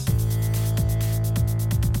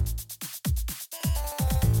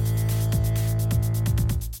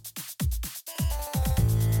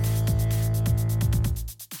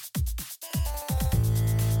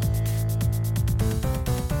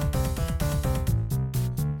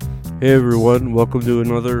Hey everyone, welcome to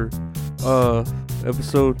another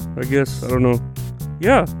episode, I guess. I don't know.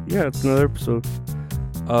 Yeah, it's another episode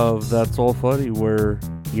of That's All Funny where,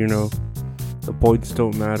 the points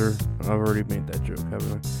don't matter. I've already made that joke,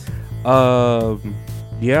 haven't I?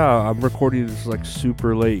 Yeah, I'm recording this like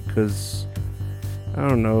super late because I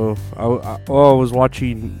don't know. I was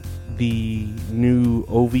watching the new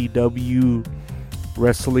OVW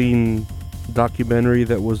wrestling documentary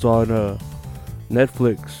that was on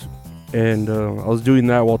Netflix. And I was doing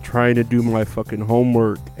that while trying to do my fucking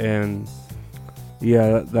homework, and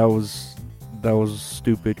yeah, that was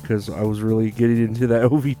stupid because I was really getting into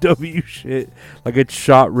that OVW shit. Like, it's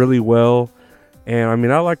shot really well, and I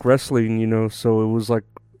mean, I like wrestling, so it was like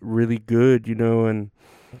really good, and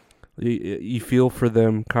you feel for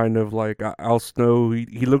them, kind of like Al Snow.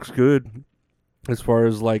 He looks good as far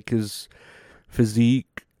as like his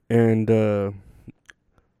physique, and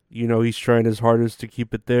he's trying his hardest to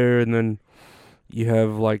keep it there, and then you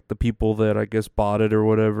have like the people that I guess bought it or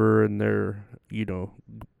whatever, and they're,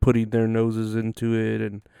 putting their noses into it,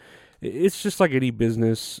 and it's just like any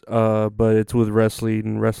business, but it's with wrestling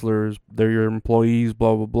and wrestlers, they're your employees,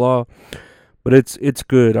 blah blah blah. But it's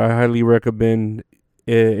good. I highly recommend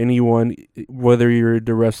anyone, whether you're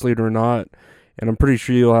into wrestling or not, and I'm pretty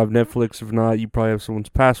sure you'll have Netflix. If not, you probably have someone's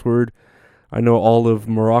password. I know all of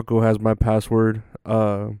Morocco has my password,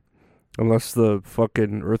 unless the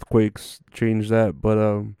fucking earthquakes change that.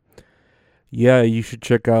 But yeah, you should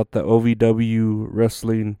check out the OVW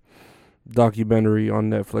wrestling documentary on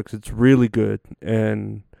Netflix. It's really good,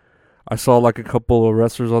 and I saw like a couple of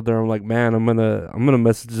wrestlers out there. I'm like, man, I'm gonna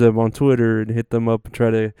message them on Twitter and hit them up and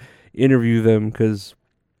try to interview them, because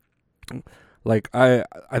like I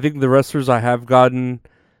think the wrestlers I have gotten.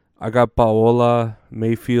 I got Paola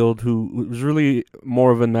Mayfield, who was really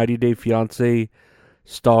more of a 90 Day Fiance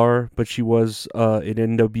star, but she was in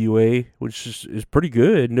NWA, which is pretty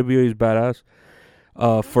good. NWA is badass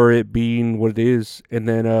for it being what it is. And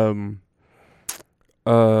then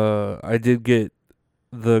I did get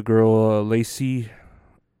the girl Lacey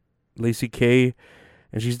K,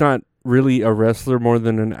 and she's not really a wrestler more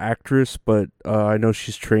than an actress, but I know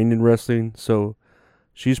she's trained in wrestling, so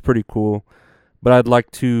she's pretty cool. But I'd like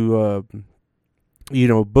to,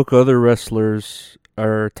 book other wrestlers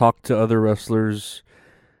or talk to other wrestlers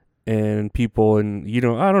and people, and,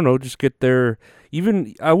 I don't know, just get there.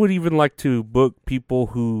 I would even like to book people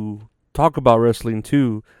who talk about wrestling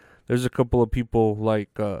too. There's a couple of people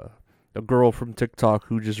like a girl from TikTok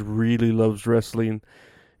who just really loves wrestling,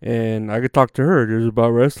 and I could talk to her just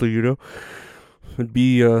about wrestling. It'd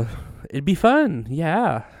be fun,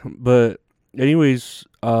 yeah. But anyways,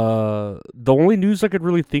 the only news I could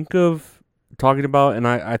really think of talking about, and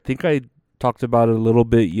I think I talked about it a little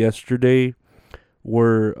bit yesterday,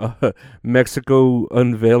 were Mexico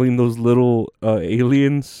unveiling those little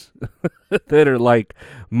aliens that are like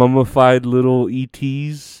mummified little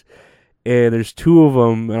ETs, and there's two of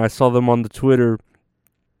them, and I saw them on the Twitter,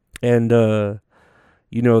 and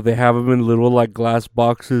they have them in little like glass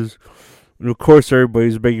boxes. And of course,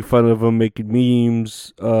 everybody's making fun of them, making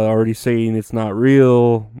memes, already saying it's not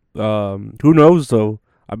real. Who knows, though?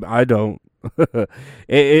 I don't.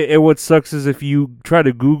 And what sucks is if you try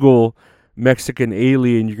to Google Mexican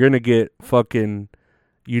alien, you're going to get fucking,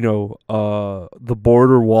 the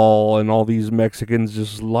border wall and all these Mexicans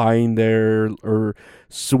just lying there or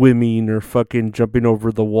swimming or fucking jumping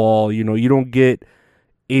over the wall. You don't get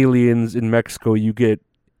aliens in Mexico. You get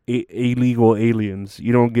illegal aliens.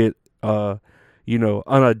 You don't get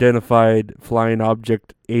unidentified flying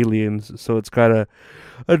object aliens. So it's kind of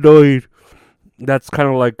annoying. That's kind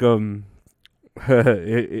of like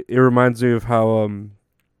it reminds me of how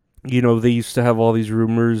they used to have all these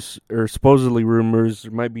rumors, or supposedly rumors,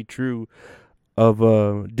 it might be true,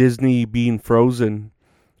 of Disney being frozen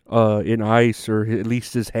in ice, or at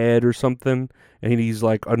least his head or something, and he's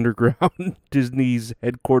like underground Disney's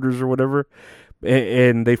headquarters or whatever.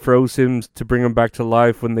 And they froze him to bring him back to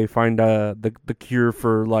life when they find the cure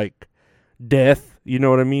for like death. You know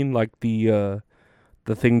what I mean? Like the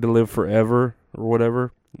thing to live forever or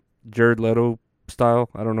whatever, Jared Leto style.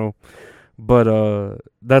 I don't know, but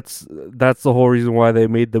that's the whole reason why they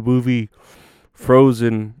made the movie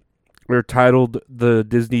Frozen, or titled the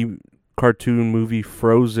Disney cartoon movie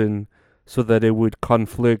Frozen, so that it would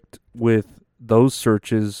conflict with those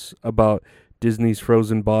searches about Disney's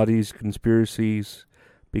frozen bodies conspiracies,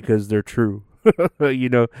 because they're true.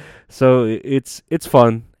 So it's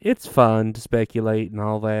fun. It's fun to speculate and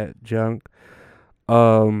all that junk.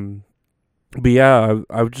 But yeah,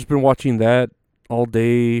 I've just been watching that all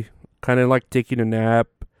day, kind of like taking a nap.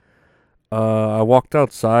 I walked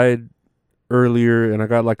outside earlier, and I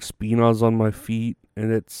got like spinas on my feet,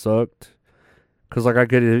 and it sucked. Cause like I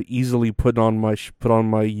could easily put on my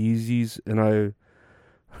Yeezys, and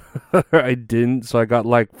I didn't, so I got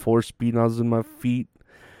like four spinas in my feet,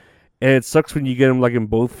 and it sucks when you get them like in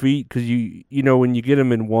both feet, cause you know when you get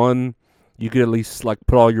them in one, you could at least like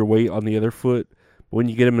put all your weight on the other foot. But when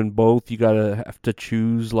you get them in both, you gotta have to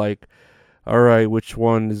choose like, all right, which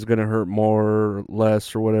one is gonna hurt more or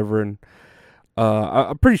less or whatever. And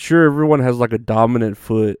I'm pretty sure everyone has like a dominant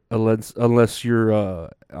foot, unless you're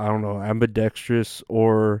I don't know, ambidextrous,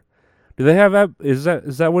 or do they have is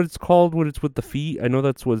that what it's called when it's with the feet? I know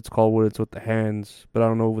that's what it's called when it's with the hands, but I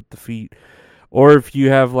don't know with the feet. Or if you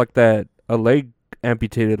have like that a leg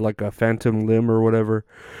amputated, like a phantom limb or whatever.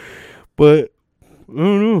 But I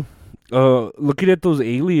don't know. Looking at those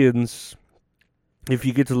aliens, if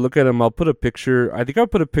you get to look at them, I'll put a picture. I think I'll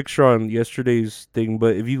put a picture on yesterday's thing.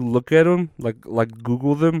 But if you look at them, like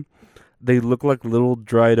Google them, they look like little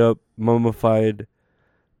dried up, mummified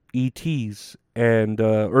ETs, and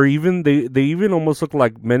or even they even almost look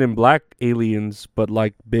like Men in Black aliens, but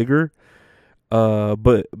like bigger.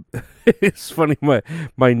 But it's funny.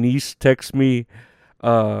 My niece texts me,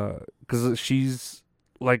 because she's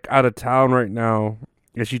like out of town right now,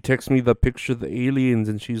 and she texts me the picture of the aliens,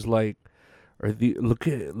 and she's like, "Are the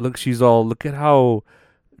look?" She's all, "Look at how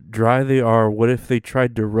dry they are. What if they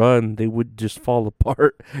tried to run? They would just fall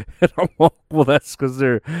apart." And I'm like, well, that's because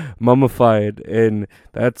they're mummified, and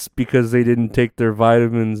that's because they didn't take their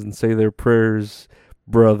vitamins and say their prayers,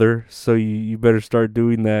 brother. So you better start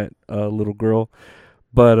doing that, little girl.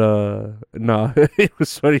 But nah, it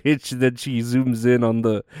was funny. Then she zooms in on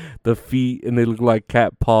the feet, and they look like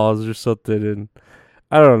cat paws or something. And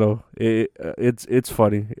I don't know. It's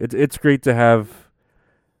funny. It's great to have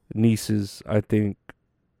nieces, I think,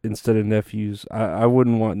 instead of nephews. I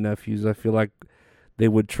wouldn't want nephews. I feel like they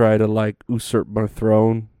would try to like usurp my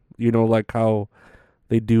throne. You know, like how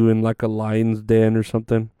they do in like a lion's den or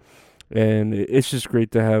something. And it's just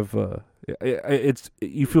great to have. It's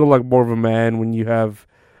you feel like more of a man when you have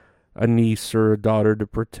a niece or a daughter to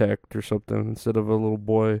protect or something instead of a little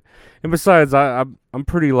boy. And besides, I'm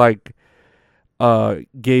pretty like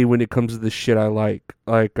gay when it comes to the shit I like.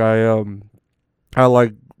 Like I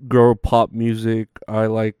like girl pop music. I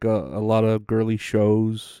like a lot of girly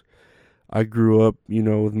shows. I grew up,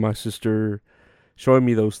 with my sister showing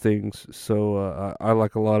me those things. So I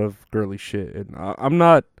like a lot of girly shit, and I'm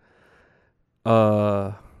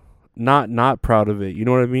uh not proud of it. You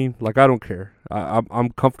know what I mean? Like I don't care. I'm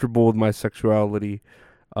comfortable with my sexuality.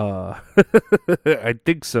 Uh, I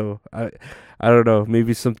think so. I don't know.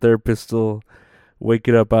 Maybe some therapist will wake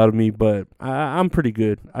it up out of me, but I'm pretty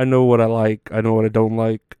good. I know what I like. I know what I don't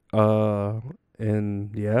like.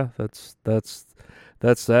 And yeah, that's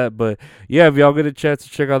that. But yeah, if y'all get a chance to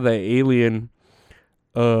check out that Alien,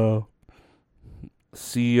 uh,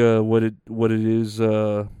 see what it is.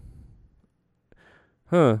 And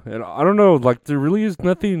I don't know. Like there really is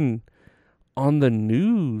nothing on the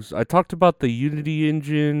news. I talked about the Unity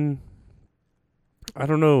engine. I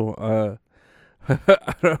don't know.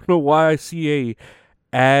 I don't know why I see a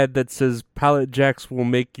ad that says pallet jacks will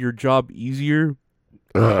make your job easier.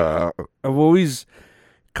 I've always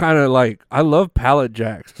kind of like I love pallet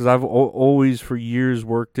jacks because I've always for years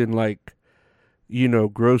worked in like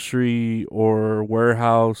grocery or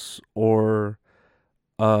warehouse or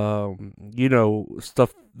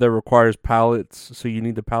stuff that requires pallets. So you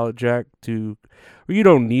need the pallet jack to, or you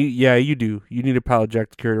don't need. Yeah, you do. You need a pallet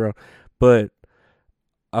jack to carry around, but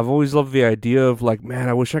I've always loved the idea of like, man,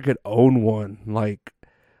 I wish I could own one. Like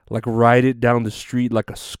ride it down the street like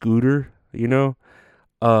a scooter,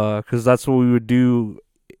 because that's what we would do.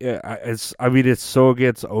 Yeah, I mean, it's so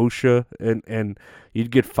against OSHA, and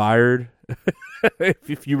you'd get fired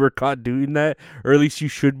if you were caught doing that, or at least you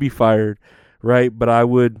should be fired, right? But I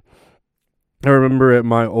remember at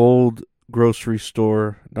my old grocery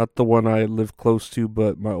store, not the one I lived close to,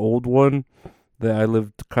 but my old one that I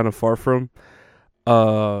lived kind of far from.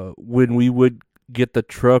 When we would get the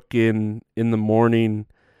truck in the morning,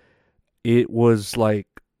 it was like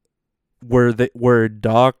where it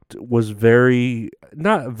docked was very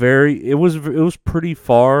not very it was pretty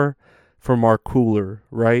far from our cooler,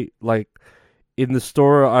 right? Like in the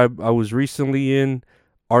store I was recently in,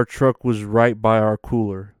 our truck was right by our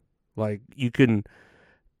cooler. Like you could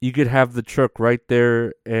have the truck right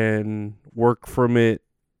there and work from it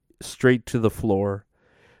straight to the floor.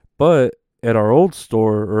 But at our old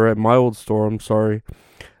store, or at my old store, I'm sorry,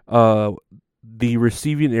 uh the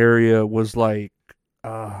receiving area was like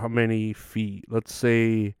how many feet? Let's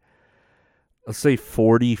say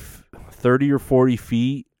 30 or 40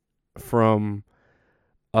 feet from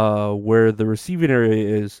where the receiving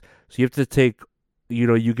area is. So you have to take,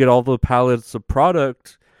 you get all the pallets of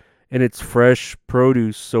product, and it's fresh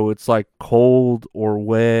produce, so it's like cold or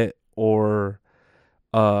wet or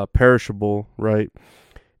perishable, right?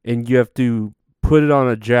 And you have to put it on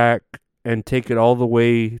a jack and take it all the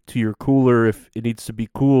way to your cooler if it needs to be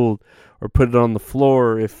cooled, or put it on the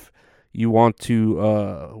floor if you want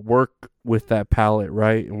to work with that pallet,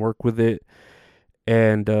 right? And work with it.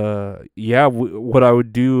 And yeah, what I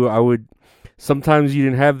would do, sometimes you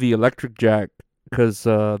didn't have the electric jack because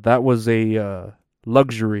that was a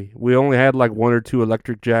luxury. We only had like one or two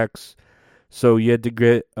electric jacks, so you had to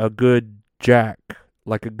get a good jack,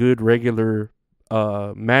 like a good regular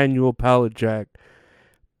manual pallet jack.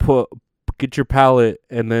 Put Get your pallet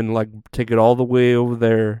and then like take it all the way over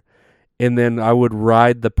there, and then I would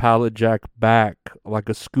ride the pallet jack back like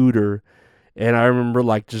a scooter, and I remember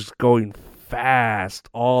like just going fast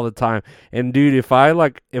all the time. And dude, if I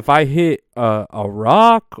hit a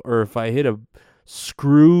rock, or if I hit a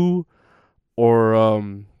screw, or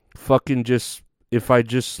fucking just if I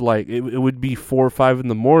just like it would be 4 or 5 in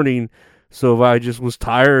the morning. So if I just was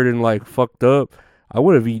tired and like fucked up, I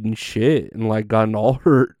would have eaten shit and like gotten all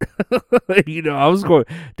hurt. I was going,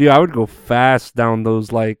 dude. I would go fast down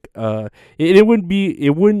those like it wouldn't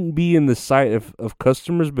be in the sight of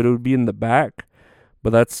customers, but it would be in the back.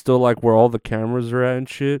 But that's still like where all the cameras are at and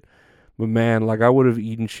shit. But man, like I would have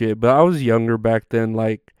eaten shit. But I was younger back then.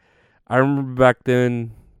 Like I remember back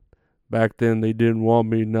then they didn't want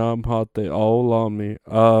me. Now I'm hot. They all on me.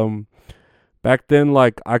 Back then,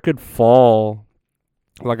 like I could fall.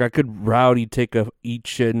 Like I could rowdy eat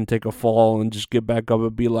shit and take a fall and just get back up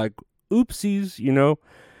and be like, oopsies.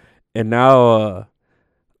 And now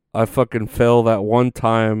I fucking fell that one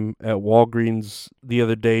time at Walgreens the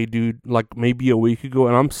other day, dude, like maybe a week ago,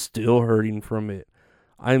 and I'm still hurting from it.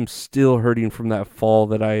 I'm still hurting from that fall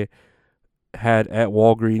that I had at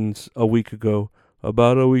Walgreens a week ago.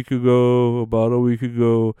 About a week ago, about a week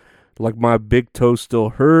ago. Like my big toe still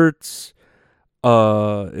hurts.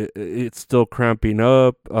 It's still cramping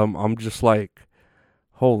up. I'm just like,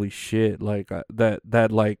 holy shit. Like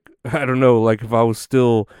that like I don't know, like if I was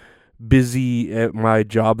still busy at my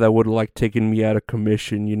job, that would have like taken me out of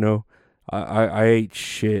commission. I ate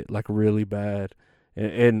shit like really bad.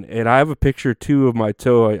 And I have a picture too of my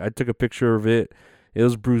toe. I took a picture of it. It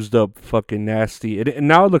was bruised up fucking nasty. And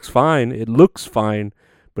now it looks fine. It looks fine,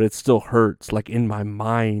 but it still hurts like in my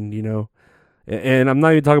mind. And I'm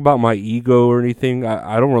not even talking about my ego or anything.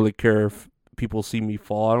 I don't really care if people see me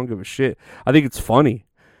fall. I don't give a shit. I think it's funny.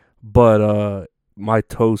 But my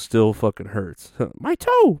toe still fucking hurts. My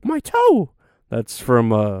toe. That's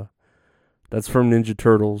from Ninja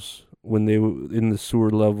Turtles when they were in the sewer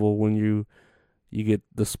level when you get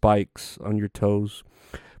the spikes on your toes.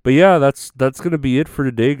 But yeah, that's gonna be it for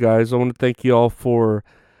today, guys. I want to thank you all for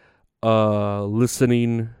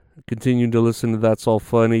listening, continuing to listen to That's All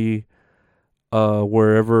Funny.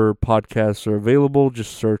 Wherever podcasts are available,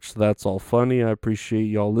 just search That's All Funny. I appreciate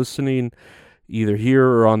y'all listening, either here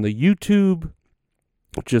or on the YouTube.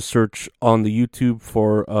 Just search on the YouTube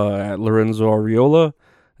for at Lorenzo Ariola,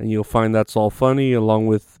 and you'll find That's All Funny, along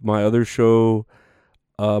with my other shows,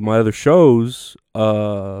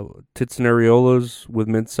 Tits and Areolas with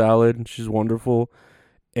Mint Salad. She's wonderful.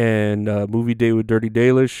 And Movie Day with Dirty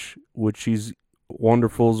Dalish, which she's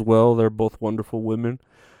wonderful as well. They're both wonderful women.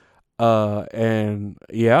 And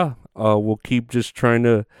yeah, we'll keep just trying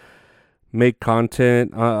to make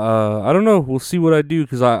content. I don't know. We'll see what I do,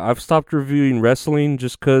 because I've stopped reviewing wrestling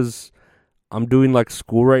just because I'm doing like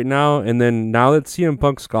school right now. And then now that CM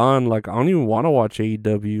Punk's gone, like I don't even want to watch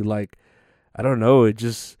AEW. Like I don't know. It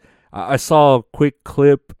just I saw a quick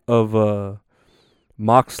clip of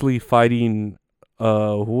Moxley fighting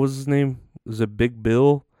what was his name? Was it Big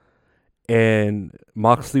Bill? And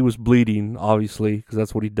Moxley was bleeding, obviously, because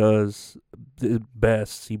that's what he does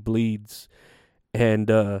best. He bleeds.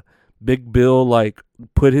 And Big Bill like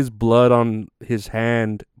put his blood on his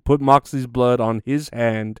hand, put Moxley's blood on his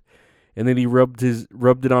hand, and then he rubbed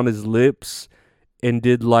it on his lips and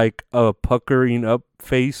did like a puckering up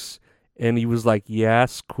face, and he was like,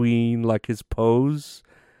 "Yes, Queen," like his pose.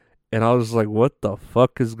 And I was like, "What the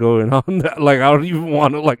fuck is going on?" Like I don't even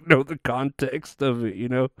want to like know the context of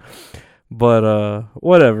it. But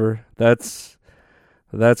whatever. That's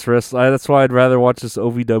wrestling. That's why I'd rather watch this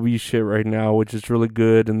OVW shit right now, which is really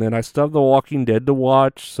good. And then I still have The Walking Dead to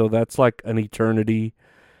watch, so that's like an eternity.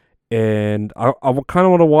 And I kind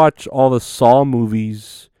of want to watch all the Saw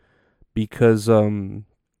movies, because I'm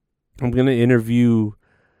gonna interview.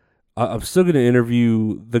 I'm still gonna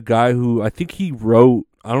interview the guy who I think he wrote.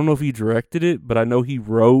 I don't know if he directed it, but I know he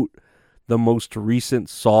wrote the most recent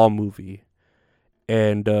Saw movie,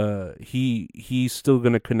 and he's still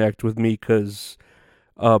gonna connect with me because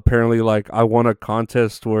apparently, like, I won a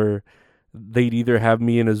contest where they'd either have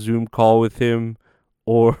me in a Zoom call with him,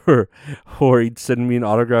 or or he'd send me an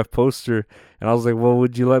autographed poster. And I was like, well,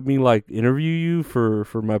 would you let me like interview you for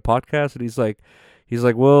my podcast? And he's like,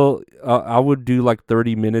 well, I would do like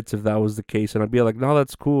 30 minutes if that was the case. And I'd be like, no,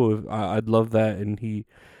 that's cool. I'd love that. And he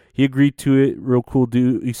agreed to it. Real cool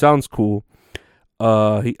dude. He sounds cool.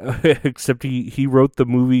 He except he wrote the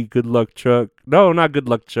movie Good Luck Chuck. No, not Good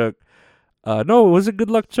Luck Chuck. No, was it Good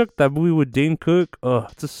Luck Chuck? That movie with Dane Cook? Oh,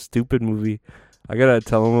 it's a stupid movie. I gotta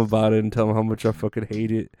tell him about it and tell him how much I fucking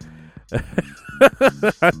hate it.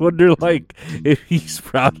 I wonder, like, if he's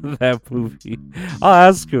proud of that movie. I'll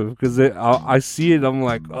ask him, because I see it, I'm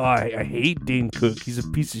like, oh, I hate Dane Cook. He's a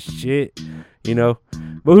piece of shit, you know?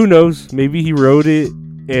 But who knows? Maybe he wrote it,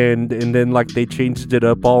 and then, like, they changed it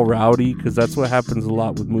up all rowdy, because that's what happens a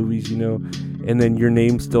lot with movies, you know? And then your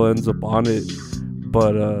name still ends up on it,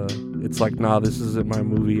 but it's like, nah, this isn't my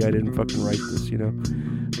movie. I didn't fucking write this, you know?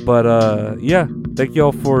 But yeah, thank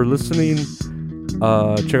y'all for listening.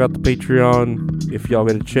 Check out the Patreon if y'all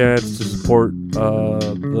get a chance to support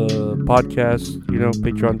the podcast. You know,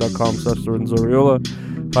 patreon.com/LorenzOriola.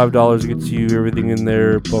 $5 gets you everything in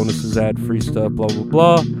there, bonuses, ad-free stuff, blah blah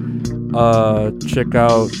blah. Check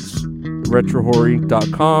out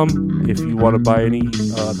retrohorrorinc.com if you want to buy any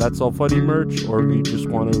That's All Funny merch, or if you just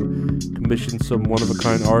want to commission some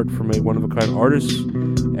one-of-a-kind art from a one-of-a-kind artist.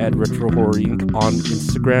 Add Retro Horror Inc. on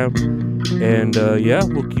Instagram. And yeah,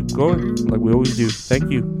 we'll keep going like we always do. Thank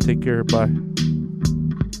you. Take care. Bye.